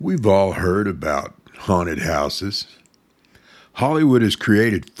We've all heard about haunted houses. Hollywood has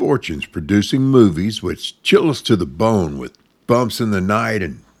created fortunes producing movies which chill us to the bone with bumps in the night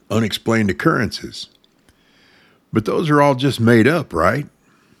and unexplained occurrences. But those are all just made up, right?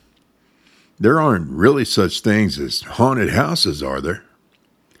 There aren't really such things as haunted houses, are there?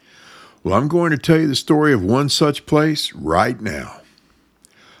 Well, I'm going to tell you the story of one such place right now.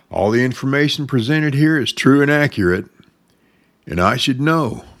 All the information presented here is true and accurate, and I should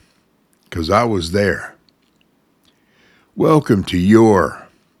know, because I was there. Welcome to your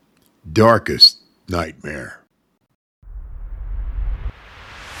darkest nightmare.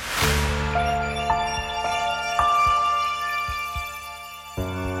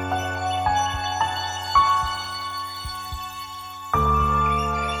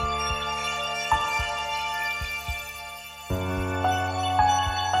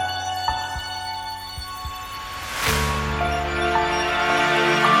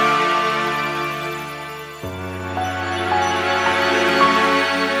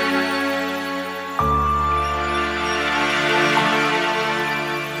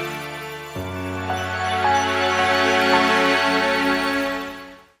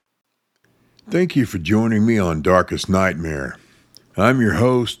 Thank you for joining me on Darkest Nightmare. I'm your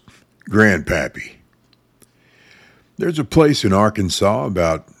host, Grandpappy. There's a place in Arkansas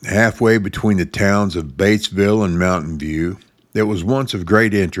about halfway between the towns of Batesville and Mountain View that was once of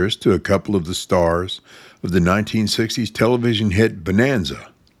great interest to a couple of the stars of the 1960s television hit Bonanza.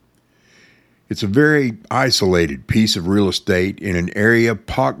 It's a very isolated piece of real estate in an area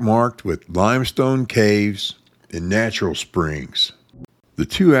pockmarked with limestone caves and natural springs. The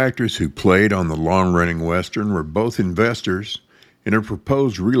two actors who played on the long-running Western were both investors in a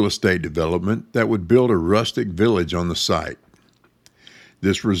proposed real estate development that would build a rustic village on the site.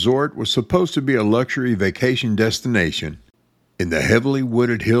 This resort was supposed to be a luxury vacation destination in the heavily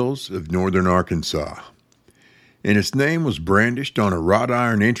wooded hills of northern Arkansas, and its name was brandished on a wrought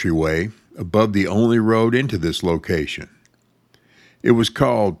iron entryway above the only road into this location. It was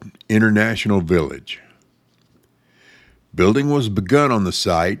called International Village. Building was begun on the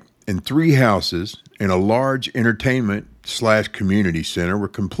site, and 3 houses and a large entertainment/community center were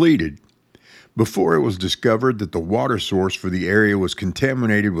completed before it was discovered that the water source for the area was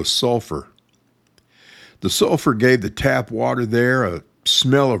contaminated with sulfur. The sulfur gave the tap water there a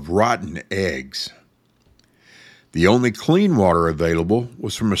smell of rotten eggs. The only clean water available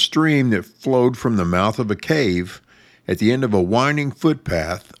was from a stream that flowed from the mouth of a cave at the end of a winding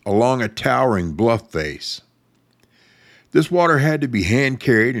footpath along a towering bluff face. This water had to be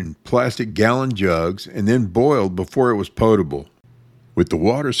hand-carried in plastic gallon jugs and then boiled before it was potable. With the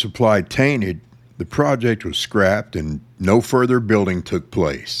water supply tainted, the project was scrapped and no further building took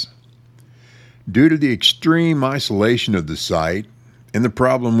place. Due to the extreme isolation of the site and the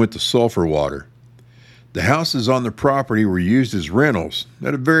problem with the sulfur water, the houses on the property were used as rentals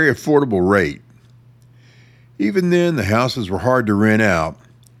at a very affordable rate. Even then, the houses were hard to rent out,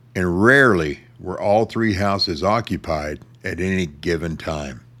 and rarely were all 3 houses occupied at any given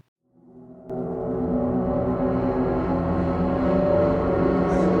time.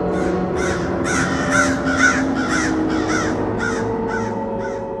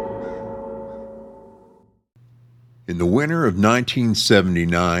 In the winter of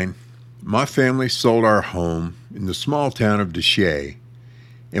 1979, my family sold our home in the small town of Deshay,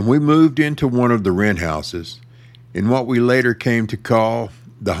 and we moved into one of the rent houses in what we later came to call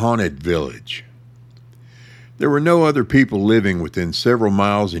the Haunted Village. There were no other people living within several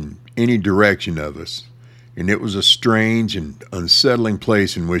miles in any direction of us, and it was a strange and unsettling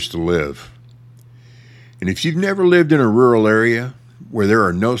place in which to live. And if you've never lived in a rural area where there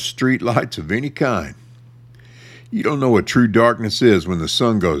are no street lights of any kind, you don't know what true darkness is when the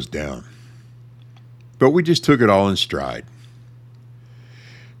sun goes down. But we just took it all in stride.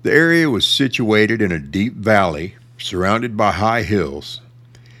 The area was situated in a deep valley surrounded by high hills,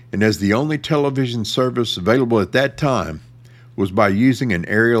 and as the only television service available at that time was by using an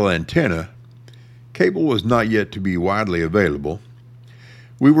aerial antenna, cable was not yet to be widely available,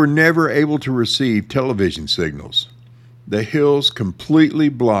 we were never able to receive television signals. The hills completely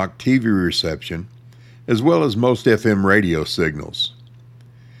blocked TV reception, as well as most FM radio signals.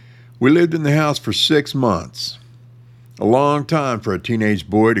 We lived in the house for 6 months, a long time for a teenage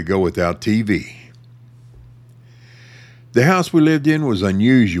boy to go without TV. The house we lived in was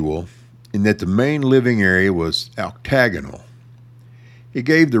unusual in that the main living area was octagonal. It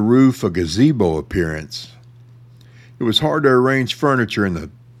gave the roof a gazebo appearance. It was hard to arrange furniture in the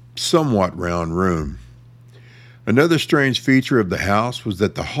somewhat round room. Another strange feature of the house was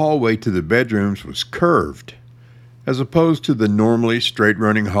that the hallway to the bedrooms was curved, as opposed to the normally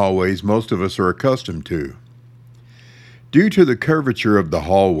straight-running hallways most of us are accustomed to. Due to the curvature of the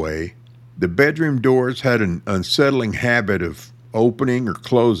hallway, the bedroom doors had an unsettling habit of opening or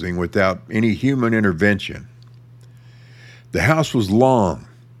closing without any human intervention. The house was long,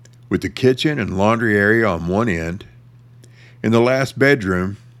 with the kitchen and laundry area on one end, and the last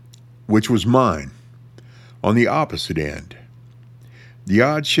bedroom, which was mine, on the opposite end. The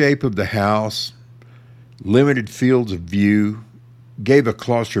odd shape of the house, limited fields of view, gave a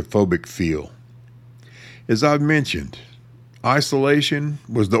claustrophobic feel. As I've mentioned, isolation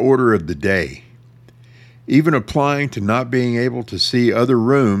was the order of the day, even applying to not being able to see other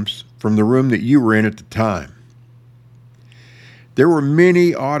rooms from the room that you were in at the time. There were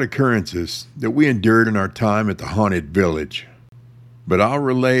many odd occurrences that we endured in our time at the haunted village, but I'll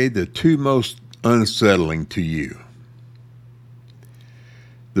relay the two most unsettling to you.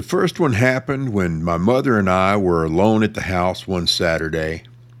 The first one happened when my mother and I were alone at the house one Saturday.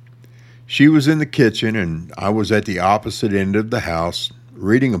 She was in the kitchen and I was at the opposite end of the house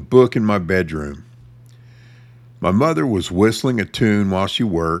reading a book in my bedroom. My mother was whistling a tune while she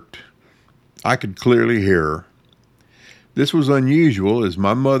worked. I could clearly hear her. This was unusual as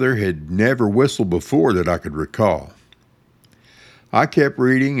my mother had never whistled before that I could recall. I kept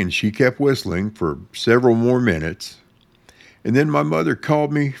reading and she kept whistling for several more minutes, and then my mother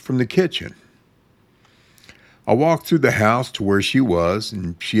called me from the kitchen. I walked through the house to where she was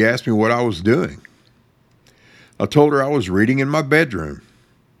and she asked me what I was doing. I told her I was reading in my bedroom.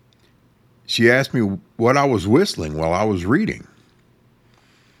 She asked me what I was whistling while I was reading.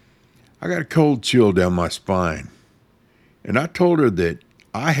 I got a cold chill down my spine, and I told her that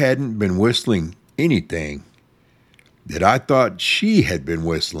I hadn't been whistling anything, that I thought she had been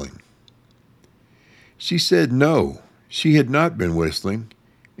whistling. She said no, she had not been whistling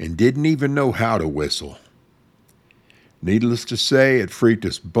and didn't even know how to whistle. Needless to say, it freaked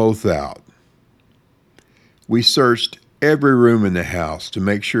us both out. We searched every room in the house to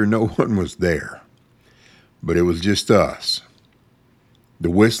make sure no one was there, but it was just us.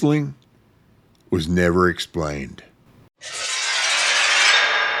 The whistling was never explained.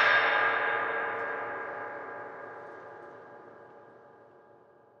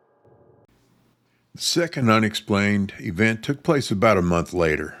 The second unexplained event took place about a month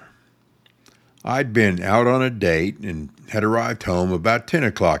later. I'd been out on a date and had arrived home about 10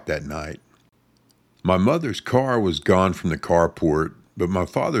 o'clock that night. My mother's car was gone from the carport, but my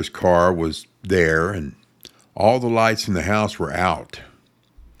father's car was there and all the lights in the house were out.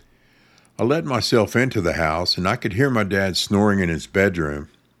 I let myself into the house and I could hear my dad snoring in his bedroom.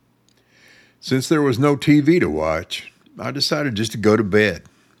 Since there was no TV to watch, I decided just to go to bed.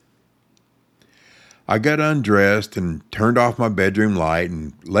 I got undressed and turned off my bedroom light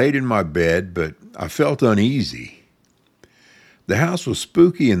and laid in my bed, but I felt uneasy. The house was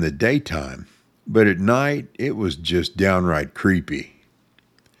spooky in the daytime, but at night it was just downright creepy.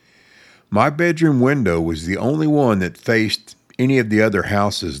 My bedroom window was the only one that faced any of the other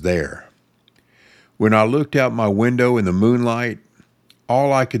houses there. When I looked out my window in the moonlight,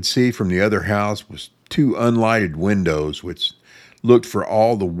 all I could see from the other house was two unlighted windows which looked for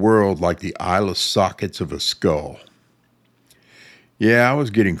all the world like the eyeless sockets of a skull. Yeah, I was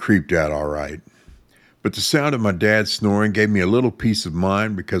getting creeped out all right, but the sound of my dad snoring gave me a little peace of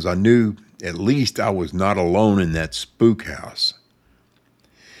mind because I knew at least I was not alone in that spook house.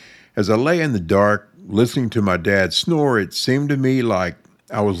 As I lay in the dark, listening to my dad snore, it seemed to me like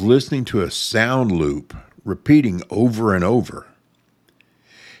I was listening to a sound loop, repeating over and over.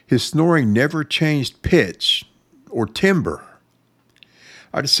 His snoring never changed pitch or timbre.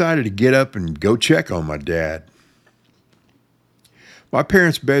 I decided to get up and go check on my dad. My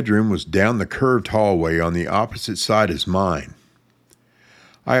parents' bedroom was down the curved hallway on the opposite side as mine.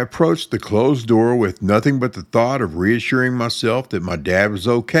 I approached the closed door with nothing but the thought of reassuring myself that my dad was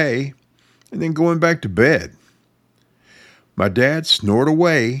okay and then going back to bed. My dad snored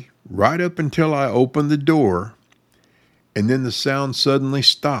away right up until I opened the door, and then the sound suddenly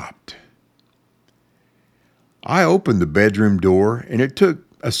stopped. I opened the bedroom door, and it took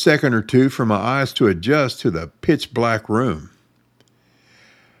a second or two for my eyes to adjust to the pitch black room.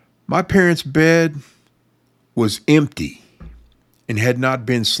 My parents' bed was empty and had not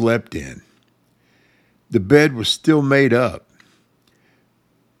been slept in. The bed was still made up.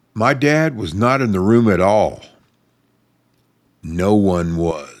 My dad was not in the room at all. No one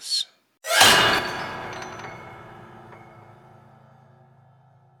was.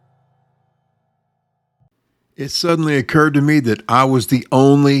 It suddenly occurred to me that I was the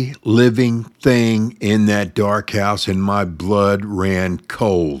only living thing in that dark house and my blood ran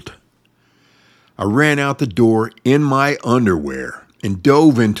cold. I ran out the door in my underwear and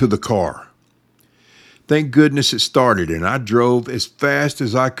dove into the car. Thank goodness it started, and I drove as fast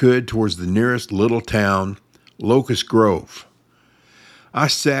as I could towards the nearest little town, Locust Grove. I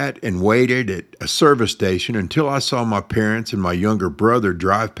sat and waited at a service station until I saw my parents and my younger brother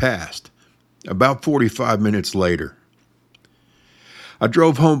drive past, about 45 minutes later. I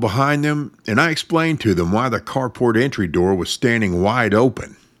drove home behind them, and I explained to them why the carport entry door was standing wide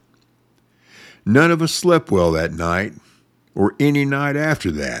open. None of us slept well that night, or any night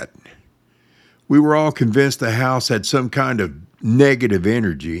after that. We were all convinced the house had some kind of negative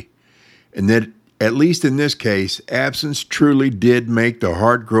energy, and that, at least in this case, absence truly did make the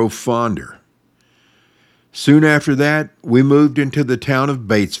heart grow fonder. Soon after that, we moved into the town of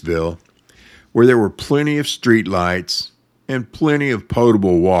Batesville, where there were plenty of street lights and plenty of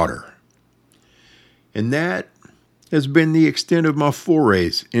potable water. And that has been the extent of my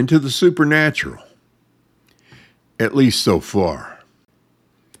forays into the supernatural, at least so far.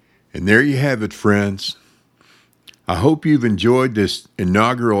 And there you have it, friends. I hope you've enjoyed this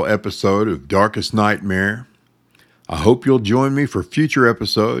inaugural episode of Darkest Nightmare. I hope you'll join me for future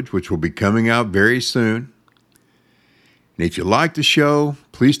episodes, which will be coming out very soon. And if you like the show,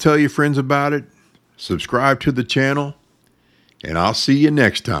 please tell your friends about it, subscribe to the channel, and I'll see you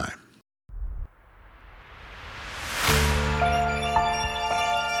next time.